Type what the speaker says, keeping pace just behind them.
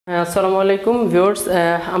আসসালামু আলাইকুম ভিউয়ার্স,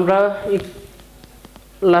 আমরা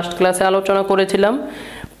লাস্ট ক্লাসে আলোচনা করেছিলাম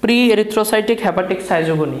প্রি এরিথ্রোসাইটিক হ্যাপাটিক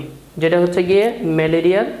সাইজোগনি, যেটা হচ্ছে গিয়ে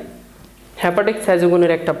ম্যালেরিয়ার হ্যাপাটিক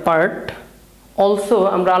সাইজোগনির একটা পার্ট। অলসো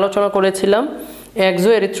আমরা আলোচনা করেছিলাম Exo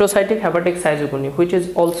erythrocytic hepatic schizogony, which is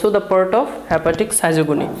also the part of hepatic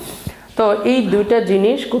schizogony. তো এই দুইটা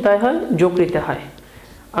জিনিস কোথায় হয়? যকৃতে হয়।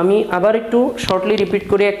 আমি আবার একটু শর্টলি রিপিট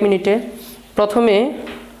করি 1 মিনিটে। প্রথমে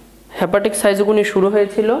হ্যাপাটিক সাইজোগনি শুরু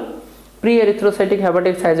হয়েছিল প্রি এরিথ্রোসাইটিক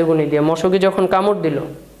হ্যাপাটিক সাইজোগনি দিয়ে। মশকে যখন কামড় দিল,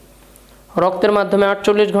 রক্তের মাধ্যমে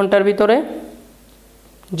 48 ঘন্টার ভিতরে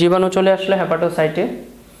জীবাণু চলে আসলো হ্যাপাটোসাইটে,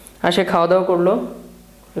 আসে খাওয়া দাওয়া করলো,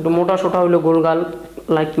 একটু মোটা সোটা হইলো, গোলগাল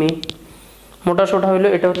লাইক মি মোটা সোটা হইলো,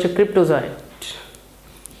 এটা হচ্ছে ক্রিপ্টোজয়েড।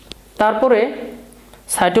 তারপরে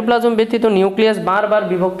সাইটোপ্লাজম ব্যতীত নিউক্লিয়াস বারবার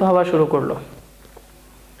বিভক্ত হওয়া শুরু করলো,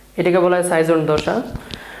 এটাকে বলা হয় সাইজন দশা।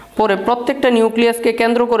 পরে প্রত্যেকটা নিউক্লিয়াসকে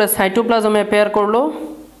কেন্দ্র করে সাইটোপ্লাজমে পেয়ার করলো,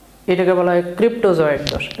 এটাকে বলা হয় ক্রিপ্টোজয়েড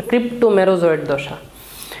দশা, ক্রিপ্টোমেরোজয়েড দশা।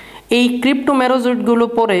 এই ক্রিপ্টোমেরোজয়েডগুলো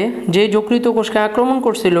পরে যে যকৃত কোষকে আক্রমণ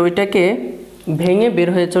করছিল ওইটাকে ভেঙে বের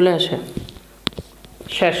হয়ে চলে আসে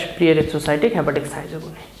শেষ প্রি এরিথ্রোসাইটিক হ্যাপাটিক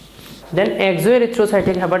সাইজোগনি। দেন এক্সো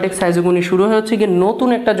এরিথ্রোসাইটিক হ্যাপাটিক সাইজোগনি শুরু হচ্ছে গিয়ে নতুন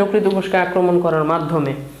একটা যকৃত কোষকে আক্রমণ করার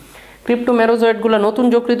মাধ্যমে। ক্রিপ্টোমেরোজয়েডগুলো নতুন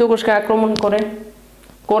যকৃত কোষকে আক্রমণ করে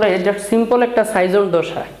জাস্ট সিম্পল একটা সাইজন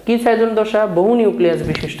দশা। কি সাইজন দশা? বহু নিউক্লিয়াস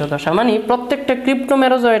বিশিষ্ট দশা। মানে প্রত্যেকটা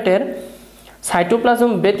ক্রিপ্টোমেরোজয়েটের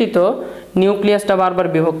সাইটোপ্লাজম ব্যতীত নিউক্লিয়াসটা বারবার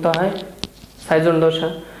বিভক্ত হয়, সাইজন দশা।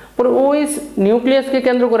 পরে ওই নিউক্লিয়াসকে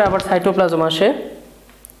কেন্দ্র করে আবার সাইটোপ্লাজম আসে,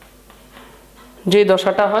 যে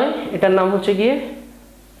দশাটা হয় এটার নাম হচ্ছে গিয়ে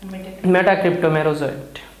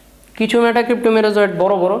মেটাক্রিপ্টোমেরোজয়েট। কিছু মেটাক্রিপ্টোমেরোজয়েট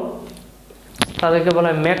বড় বড়, তাদেরকে বলা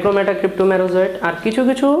হয় ম্যাক্রোমেটাক্রিপ্টোমেরোজয়েট, আর কিছু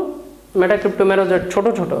কিছু মেটাক্রিপ্টোমেরোজয়েট ছোট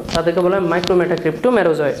ছোট, তাদেরকে বলা হয়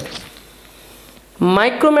মাইক্রোমেটাক্রিপ্টোমেরোজয়েট।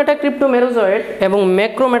 মাইক্রোমেটাক্রিপ্টোমেরোজয়েট এবং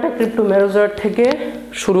ম্যাক্রোমেটাক্রিপ্টোমেরোজয়েট থেকে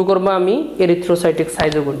শুরু করবো আমি এরিথ্রোসাইটিক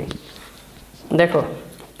সাইজোগনি। দেখো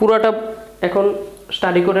পুরোটা এখন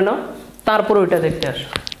স্টাডি করে নাও, তারপর ওইটা দেখতে আসো।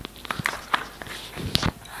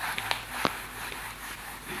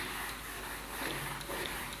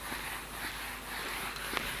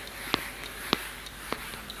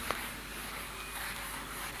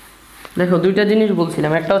 দেখো দুইটা জিনিস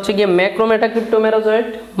বলছিলাম, একটা হচ্ছে গিয়ে ম্যাক্রোমেটাক্রিপ্টোমেরোজয়েট,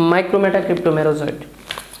 মাইক্রোমেটাক্রিপ্টোমেরোজয়েট।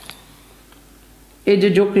 এই যে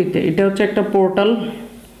যকৃতে, এটা হচ্ছে একটা পোর্টাল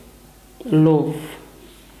লোব,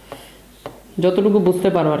 যতটুকু বুঝতে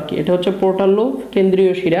পারো আর কি। এটা হচ্ছে পোর্টাল লোব,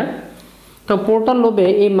 কেন্দ্রীয় শিরা। তো পোর্টাল লোবে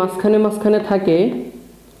এই মাঝখানে মাঝখানে থাকে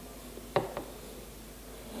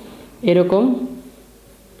এরকম,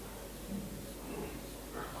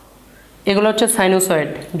 এগুলো হচ্ছে সাইনোসয়েড,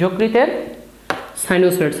 যকৃতের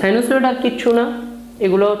সাইনোসয়েড। সাইনোসয়েড আর কিচ্ছু না,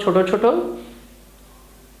 এগুলো ছোট ছোট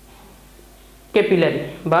ক্যাপিলারি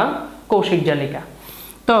বা কৌশিক জালিকা।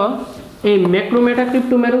 তো এই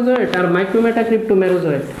ম্যাক্রোমেটাক্রিপ্টোমেরোজয়েট আর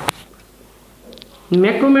মাইক্রোমেটাক্রিপ্টোমেরোজয়েট,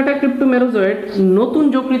 ম্যাক্রোমেটাক্রিপ্টোমেরোজয়েট নতুন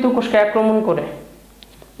যকৃত কোষকে আক্রমণ করে,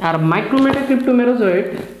 আর মাইক্রোমেটাক্রিপ্টোমেরোজয়েট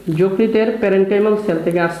যকৃতের প্যারেনকাইমাল সেল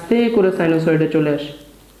থেকে আস্তে করে সাইনোসয়েডে চলে আসে।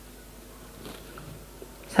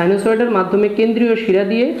 সাইনোসয়েডের মাধ্যমে কেন্দ্রীয় শিরা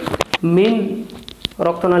দিয়ে মেইন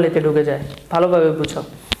রক্তনালীতে ঢুকে যায়। ভালোভাবে বুঝো,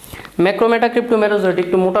 ম্যাক্রোমেটাক্রিপ্টোমেরোজয়েট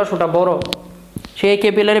একটু মোটা সোটা বড়, সেই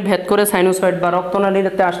ক্যাপিলারি ভেদ করে সাইনোসয়েড বা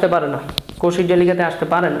রক্তনালীতে আসতে পারে না, কৌশিক জালিকাতে আসতে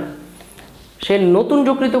পারে না। সে নতুন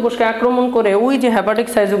যকৃত কোষকে আক্রমণ করে ওই যে হ্যাপাটিক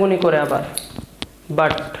সাইজোগনি করে আবার।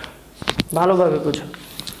 বাট ভালোভাবে বুঝো,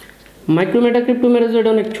 মাইক্রোমেটাক্রিপ্টোমেরোজয়েট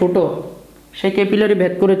অনেক ছোট, সেই ক্যাপিলারি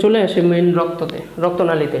ভেদ করে চলে আসে মেইন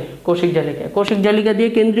রক্তনালীতে, কৌশিক জালিকা। কৌশিক জালিকা দিয়ে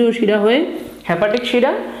কেন্দ্রীয় শিরা হয়ে হ্যাপাটিক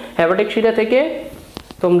শিরা, হ্যাপাটিক শিরা থেকে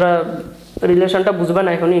তোমরা রিলেশনটা বুঝবে না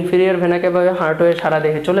এখন, ইনফেরিয়র ভেনা কেভা হার্ট হয়ে সারা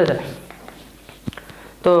দেহে চলে যায়।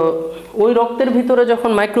 তো ওই রক্তের ভিতরে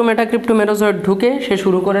যখন মাইক্রোমেটাক্রিপ্টোমেরোজয়েট ঢুকে, সে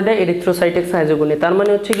শুরু করে দেয় এরিথ্রোসাইটিক সাইজোগনি। তার মানে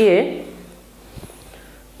হচ্ছে গিয়ে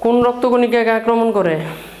কোন রক্তকণিকাকে আক্রমণ করে?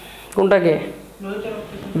 কোনটাকে?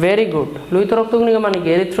 ভেরি গুড, লোহিত রক্তকণিকা মানে কি?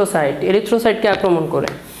 এরিথ্রোসাইট, এরিথ্রোসাইটকে আক্রমণ করে।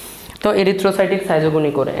 তো এরিথ্রোসাইটিক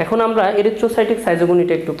সাইজোগনি করে। এখন আমরা এরিথ্রোসাইটিক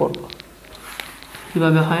সাইজোগনিটা একটু পড়ব,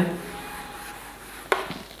 কিভাবে হয়।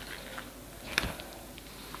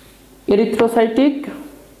 এরিথ্রোসাইটিক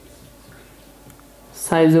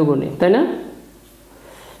সাইজোগনি, তাই না?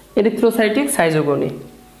 এরিথ্রোসাইটিক সাইজোগনি,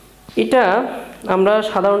 এটা আমরা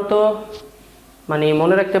সাধারণত মানে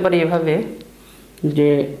মনে রাখতে পারি এভাবে যে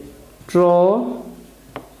ট্রসি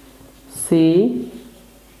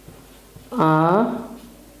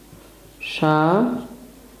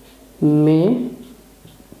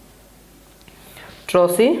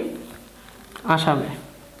আসামে,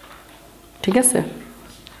 ঠিক আছে?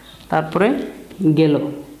 তারপরে গেল,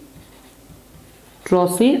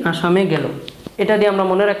 ট্রসি আসামে গেল, এটা দিয়ে আমরা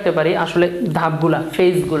মনে রাখতে পারি আসলে ধাপগুলা,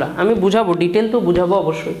 ফেজগুলা। আমি বুঝাবো, ডিটেল তো বুঝাবো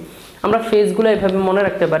অবশ্যই। আমরা ফেজগুলো এভাবে মনে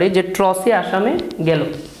রাখতে পারি যে ট্রসি আসামে গেল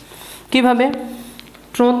কিভাবে।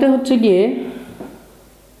 ট্রতে হচ্ছে গিয়ে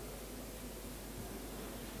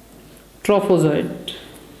ট্রফোজয়েড,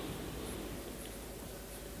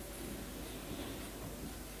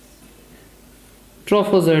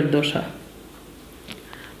 ট্রফোজয়েড দশা,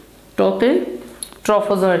 টতে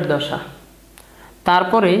ট্রফোজয়েড দশা।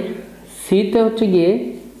 তারপরে সিতে হচ্ছে গিয়ে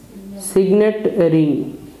সিগনেট রিং,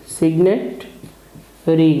 সিগনেট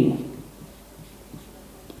রিং।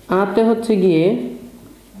 আতে হচ্ছে গিয়ে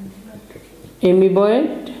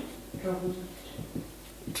এমিবয়েড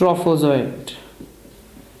ট্রফোজয়েড।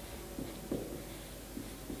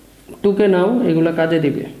 টুকে নাও, এগুলা কাজে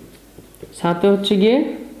দিবে। সাথে হচ্ছে গিয়ে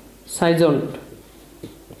সাইজন্ট,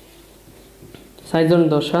 সাইজন্ট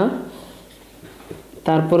দশা।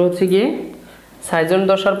 তারপর হচ্ছে গিয়ে সাইজন্ট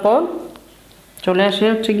দশার পর চলে আসে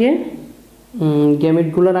হচ্ছে গিয়ে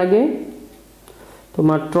গ্যামেটগুলোর আগে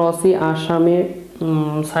তোমার ট্রসি আসামে,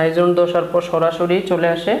 সাইজন্ট দশার পর সরাসরি চলে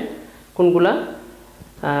আসে কোনগুলা,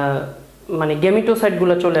 মানে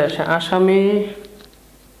গ্যামিটোসাইটগুলো চলে আসে আসামে।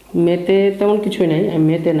 মেতে তেমন কিছুই নাই,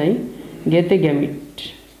 মেতে নাই, গেতে গ্যামিট,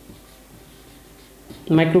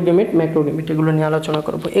 মাইক্রোগ্যামিট, ম্যাক্রোগ্যামিট, এগুলো নিয়ে আলোচনা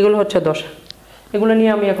করব। এগুলো হচ্ছে দশা, এগুলো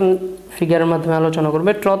নিয়ে আমি এখন ফিগারের মাধ্যমে আলোচনা করব।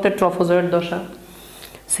 ট্রতে ট্রফোজয়েড দশা,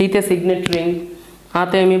 সিতে সিগনেট রিং,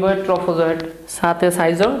 আতে এমিবয়েড ট্রফোজয়েড, সাতে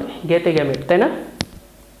সাইজন, গেতে গ্যামিট, তাই না?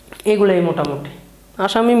 এগুলোই মোটামুটি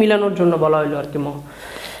আসামি মিলানোর জন্য বলা হইলো আর কি।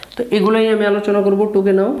 তো এগুলোই আমি আলোচনা করব,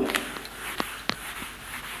 টুকে নাও।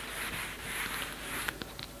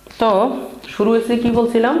 তো শুরু হয়েছে কি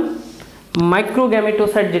বলছিলাম,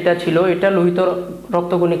 মাইক্রোগ্যামেটোসাইট যেটা ছিল এটা লোহিত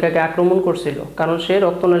রক্তকণিকাকে আক্রমণ করছিল, কারণ সে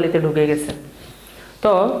রক্তনালীতে ঢুকে গেছে।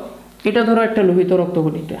 তো এটা ধরো একটা লোহিত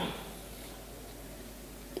রক্তকণিকা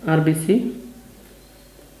আরবিসি।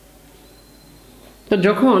 তো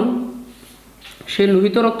যখন সে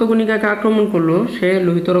লোহিত রক্তকণিকাকে আক্রমণ করলো, সে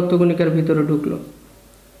লোহিত রক্তকণিকার ভিতরে ঢুকলো,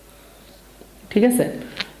 ঠিক আছে?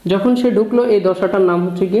 যখন সে ঢুকলো, এই দশাটার নাম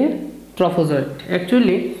হচ্ছে গিয়ে ট্রফোজয়েড।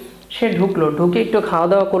 অ্যাকচুয়ালি সে ঢুকলো, ঢুকে একটু খাওয়া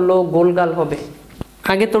দাওয়া করলো, গোলগাল হবে,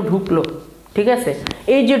 আগে তো ঢুকলো, ঠিক আছে?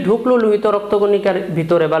 এই যে ঢুকলো লোহিত রক্তকণিকার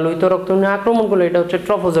ভিতরে বা লোহিত রক্তকণিকা আক্রমণ করলো, এটা হচ্ছে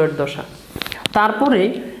ট্রফোজয়েড দশা। তারপরে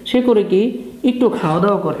সে করে কি, একটু খাওয়া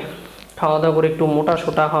দাওয়া করে, খাওয়া দাওয়া করে একটু মোটা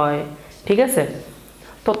সোটা হয়, ঠিক আছে?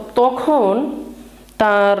 তো তখন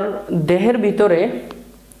তার দেহের ভিতরে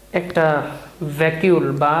একটা ভ্যাকিউল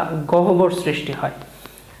বা গহ্বর সৃষ্টি হয়,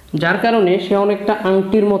 যার কারণে সে অনেকটা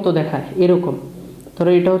আংটির মতো দেখায় এরকম।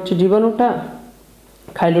 ধরো এটা হচ্ছে জীবাণুটা,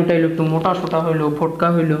 খাইলো টাইলো একটু মোটা সোটা হইলো, ভটকা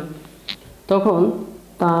হইলো, তখন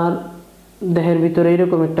তার দেহের ভিতরে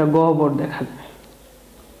এরকম একটা গহ্বর দেখা যায়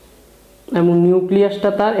এবং নিউক্লিয়াসটা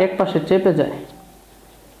তার এক পাশে চেপে যায়।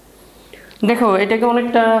 দেখো এটাকে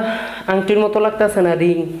অনেকটা আংটির মতো লাগতেছে না,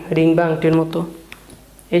 রিং, রিং বা আংটির মতো,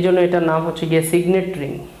 এই জন্য এটার নাম হচ্ছে গিয়ে সিগনেট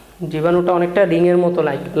রিং। জীবাণুটা অনেকটা রিংয়ের মতো,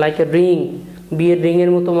 লাইক এ রিং, বিয়ের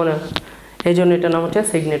রিংয়ের মতো মনে হয়, এই জন্য এটার নাম হচ্ছে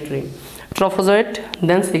সিগনেট রিং। ট্রফোজয়েড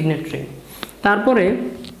দেন সিগনেট রিং। তারপরে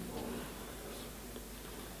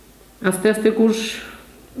আস্তে আস্তে কোষ,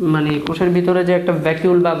 মানে কোষের ভিতরে যে একটা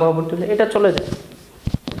ভ্যাকিউল বা গহ্বর, এটা চলে যায়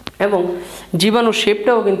এবং জীবাণুর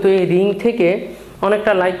শেপটাও কিন্তু এই রিং থেকে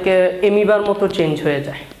অনেকটা লাইক এমিবার মতো চেঞ্জ হয়ে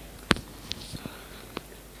যায়।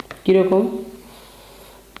 কীরকম?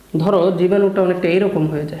 ধরো জীবাণুটা অনেকটা এরকম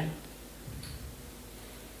হয়ে যায়,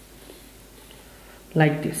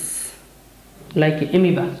 লাইক দিস, লাইক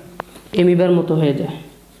এমিবা, এমিবার মতো হয়ে যায়।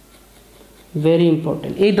 Very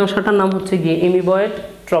important. এই দশাটার নাম হচ্ছে গিয়ে এমিবয়েড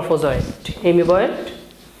ট্রফোজয়েড, এমিবয়েড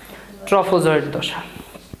ট্রফোজয়েড দশা।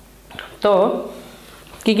 তো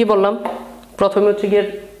কি কি বললাম? প্রথমে হচ্ছে গিয়ে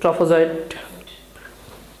ট্রফোজয়েড,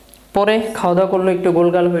 পরে খাওয়া দাওয়া করলো, একটু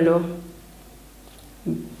গোলগাল হইলো,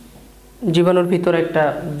 জীবাণুর ভিতরে একটা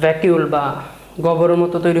ভ্যাকিউল বা গহ্বরের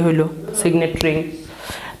মতো তৈরি হইলো, সিগনেট রিং।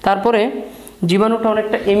 তারপরে জীবাণুটা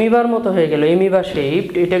অনেকটা এমিবার মতো হয়ে গেল, এমিবা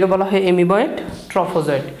শেপড, এটাকে বলা হয় এমিবয়েড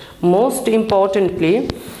ট্রফোজয়েড। মোস্ট ইম্পর্টেন্টলি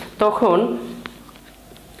তখন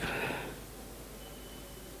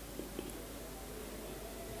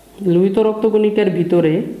লোহিত রক্তকণিকার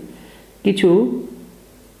ভিতরে কিছু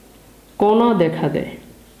কণা দেখা দেয়,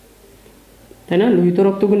 তাই না? লোহিত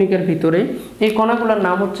রক্তকণিকার ভিতরে এই কণাগুলোর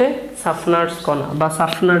নাম হচ্ছে সাফনার্স কণা বা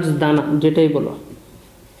সাফনার্স দানা, যেটাই বলো,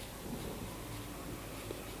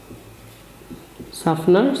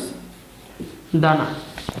 সাফনার্স দানা।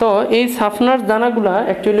 তো এই সাফনার্স দানাগুলা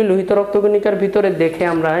অ্যাকচুয়ালি লোহিত রক্তকণিকার ভিতরে দেখে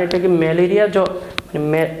আমরা এটাকে ম্যালেরিয়া জ্বর,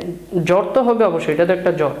 জ্বর তো হবে অবশ্যই, এটা তো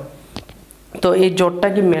একটা জ্বর, তো এই জ্বরটা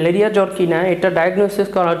কি ম্যালেরিয়া জ্বর কিনা এটা ডায়াগনোসিস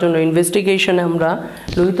করার জন্য ইনভেস্টিগেশনে আমরা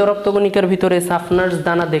লোহিত রক্তকণিকার ভিতরে সাফনার্স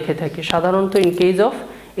দানা দেখে থাকি, সাধারণত in case of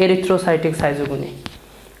erythrocytic schizogony.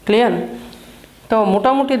 Clear? তো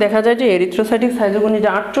মোটামুটি দেখা যায় যে এরিথ্রোসাইটিক সাইজোগনি যে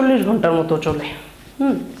 48 ঘন্টার মতো চলে।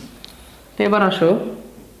 তো এবার আসো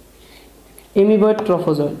এমিবয়েড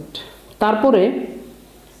ট্রফোজয়েড। তারপরে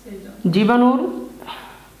জীবাণুর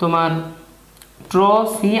তোমার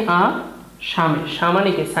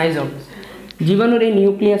সামানিকে সাইজন, জীবাণুর এই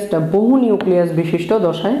নিউক্লিয়াসটা বহু নিউক্লিয়াস বিশিষ্ট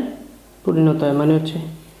দশায় পরিণত হয়। মানে হচ্ছে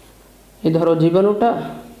এই ধরো জীবাণুটা,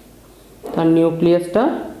 তার নিউক্লিয়াসটা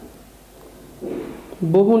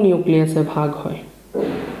বহু নিউক্লিয়াসে ভাগ হয়।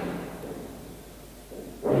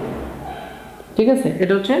 ঠিক আছে,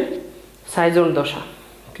 এটা হচ্ছে সাইজন দশা।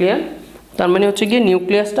 ক্লিয়ার? তার মানে হচ্ছে গিয়ে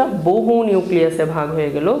নিউক্লিয়াসটা বহু নিউক্লিয়াসে ভাগ হয়ে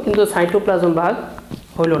গেল কিন্তু সাইটোপ্লাজম ভাগ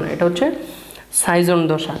হলো না, এটা হচ্ছে সাইজন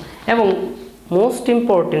দশা। এবং মোস্ট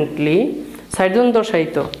ইম্পর্টেন্টলি সাইজন দশাই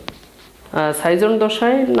তো সাইজন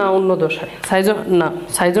দশায় না অন্য দশায়? সাইজন না,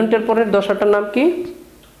 সাইজনটার পরের দশাটার নাম কি?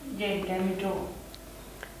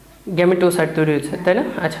 গ্যামেটোসাইট তৈরি হয়েছে, তাই না?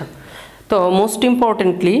 আচ্ছা, তো মোস্ট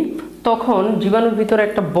ইম্পর্টেন্টলি তখন জীবাণুর ভিতরে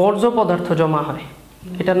একটা বর্জ্য পদার্থ জমা হয়,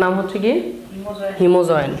 এটার নাম হচ্ছে কি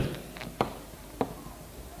হিমোজয়েন।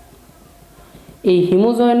 এই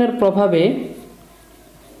হিমোজয়েনের প্রভাবে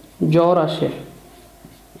জ্বর আসে।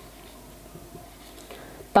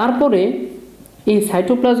 তারপরে এই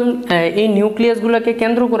সাইটোপ্লাজম, এই নিউক্লিয়াসগুলোকে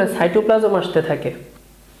কেন্দ্র করে সাইটোপ্লাজম আসতে থাকে।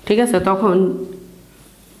 ঠিক আছে, তখন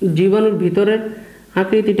জীবাণুর ভিতরের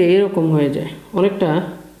আকৃতিটা এরকম হয়ে যায়, অনেকটা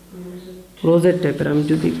রোজেট টাইপের। আমি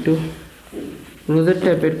যদি একটু রোজেট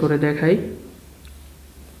টাইপের করে দেখাই,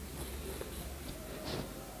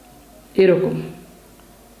 এরকম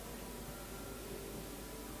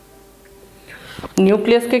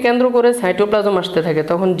নিউক্লিয়াসকে কেন্দ্র করে সাইটোপ্লাজম আসতে থাকে,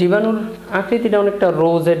 তখন জীবাণুর আকৃতিটা অনেকটা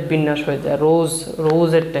রোজেট বিন্যাস হয়ে যায়,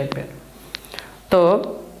 রোজেট টাইপের। তো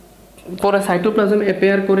পরে সাইটোপ্লাজম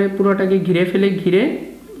অ্যাপিয়ার করে পুরোটাকে ঘিরে ফেলে, ঘিরে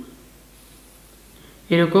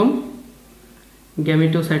এরকম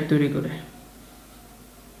গ্যামেটোসাইট তৈরি করে।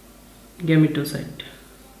 গ্যামেটোসাইট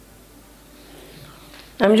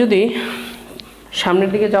আমি যদি সামনের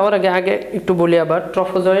দিকে যাওয়ার আগে একটু বলি আবার,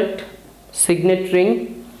 ট্রফোজয়েড, সিগনেট রিং,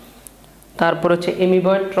 তারপর হচ্ছে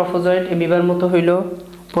এমিবয়েড ট্রফোজয়েড, এমিবার মতো হইল।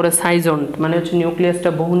 পরে সাইজন মানে হচ্ছে নিউক্লিয়াসটা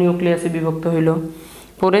বহু নিউক্লিয়াসে বিভক্ত হইল।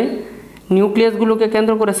 পরে নিউক্লিয়াসগুলোকে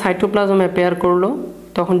কেন্দ্র করে সাইটোপ্লাজম অ্যাপিয়ার করলো,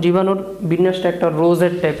 তখন জীবাণুর বিন্যাসটা একটা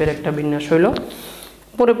রোজেট টাইপের একটা বিন্যাস হইল।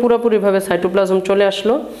 পরে পুরোপুরিভাবে সাইটোপ্লাজম চলে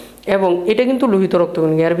আসলো, এবং এটা কিন্তু লোহিত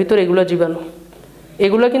রক্তকণিকা, এর ভিতরে এগুলো জীবাণু,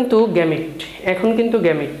 এগুলো কিন্তু গ্যামিট। এখন কিন্তু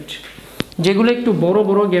গ্যামিট যেগুলো একটু বড়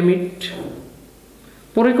বড় গ্যামিট,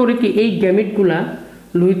 পরে করে কি এই গ্যামিটগুলা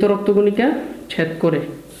লোহিত রক্তকণিকা ছেদ করে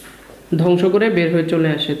ধ্বংস করে বের হয়ে চলে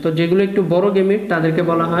আসে। তো যেগুলো একটু বড় গ্যামিট তাদেরকে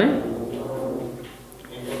বলা হয়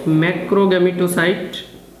ম্যাক্রোগ্যামিটোসাইট,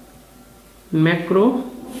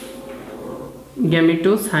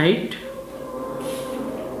 ম্যাক্রোগ্যামিটোসাইট,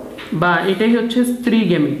 বা এটাই হচ্ছে স্ত্রী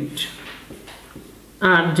গ্যামিট।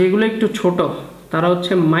 আর যেগুলো একটু ছোট তারা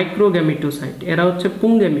হচ্ছে মাইক্রোগ্যামিটোসাইট, এরা হচ্ছে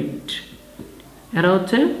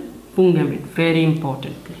পুংগ্যামিট, ভেরি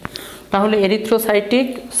ইম্পর্টেন্টলি। তাহলে এরিথ্রোসাইটিক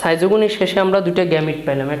সাইজোগনির শেষে আমরা দুটো গ্যামিট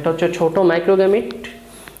পেলাম, একটা হচ্ছে ছোট মাইক্রোগ্যামিট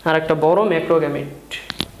আর একটা বড় ম্যাক্রোগ্যামিট।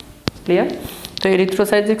 ক্লিয়ার? তো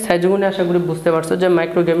এরিথ্রোসাইটিক সাইজোগনি আশা করি বুঝতে পারছো যে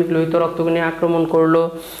মাইক্রোগ্যামিট লোহিত রক্তকণি আক্রমণ করলো,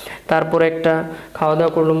 তারপরে একটা খাওয়া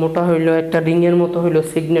দাওয়া করলো, মোটা হইলো, একটা রিংয়ের মতো হইলো,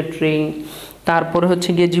 সিগনেট রিং। তারপরে হচ্ছে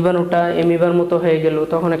গিয়ে জীবাণুটা এমিবার মতো হয়ে গেল,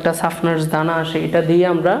 তখন একটা সাফনার্স দানা আসে, এটা দিয়ে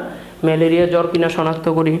আমরা ম্যালেরিয়া জ্বর কিনা শনাক্ত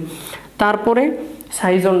করি। তারপরে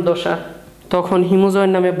সাইজন দশা, তখন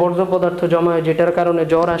হিমোজয়েন নামে বর্জ্য পদার্থ জমা হয় যেটার কারণে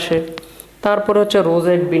জ্বর আসে। তারপরে হচ্ছে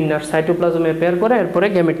রোজেট বিন্যাস, সাইটোপ্লাজমে অ্যাপিয়ার করে, এরপরে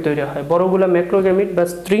গ্যামিট তৈরি হয়। বড়গুলা ম্যাক্রোগ্যামিট বা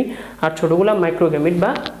স্ত্রী, আর ছোটগুলা মাইক্রোগ্যামিট বা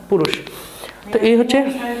পুরুষ। তো এই হচ্ছে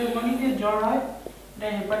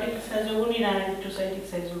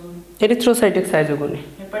এরিথ্রোসাইটিক সাইজোগনি।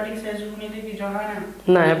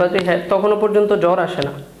 না, হেপাটিক তখনও পর্যন্ত জ্বর আসে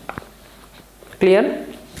না। ক্লিয়ার?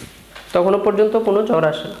 তখনও পর্যন্ত কোনো জ্বর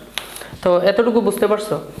আসে না। তো এতটুকু বুঝতে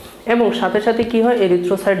পারছো? এবং সাথে সাথে কি হয়,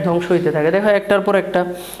 এরিথ্রোসাইট ধ্বংস হইতে থাকে। দেখো একটার পর একটা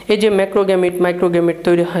এই যে মাইক্রোগ্যামিট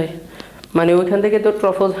তৈরি হয়, মানে ওইখান থেকে তো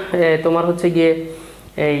তোমার হচ্ছে গিয়ে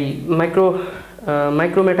এই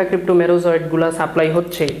মাইক্রোমেটাক্রিপ্টোমেরোজয়েডগুলো সাপ্লাই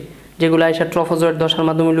হচ্ছে, যেগুলো এসে ট্রফোজয়েড দশার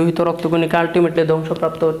মাধ্যমে লোহিত রক্তকণিকা আলটিমেটলি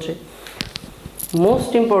ধ্বংসপ্রাপ্ত হচ্ছে।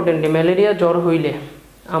 মোস্ট ইম্পর্টেন্টলি ম্যালেরিয়া জ্বর হইলে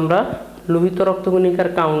আমরা লোহিত রক্তকণিকার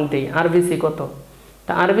কাউন্ট দিই, আরবিসি কত।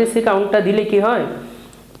 তা আরবিসি কাউন্টটা দিলে কি হয়,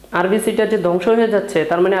 আরবিসিটা যে ধ্বংস হয়ে যাচ্ছে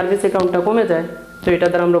তার মানে আরবিসি কাউন্টটা কমে যায়। তো এটা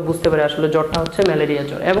দ্বারা আমরা বুঝতে পারি আসলে জ্বরটা হচ্ছে ম্যালেরিয়া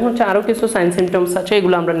জ্বর। এবং হচ্ছে আরও কিছু সাইন সিমটমস আছে,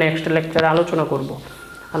 এগুলো আমরা নেক্সট লেকচারে আলোচনা করব।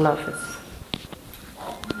 আল্লাহ হাফেজ।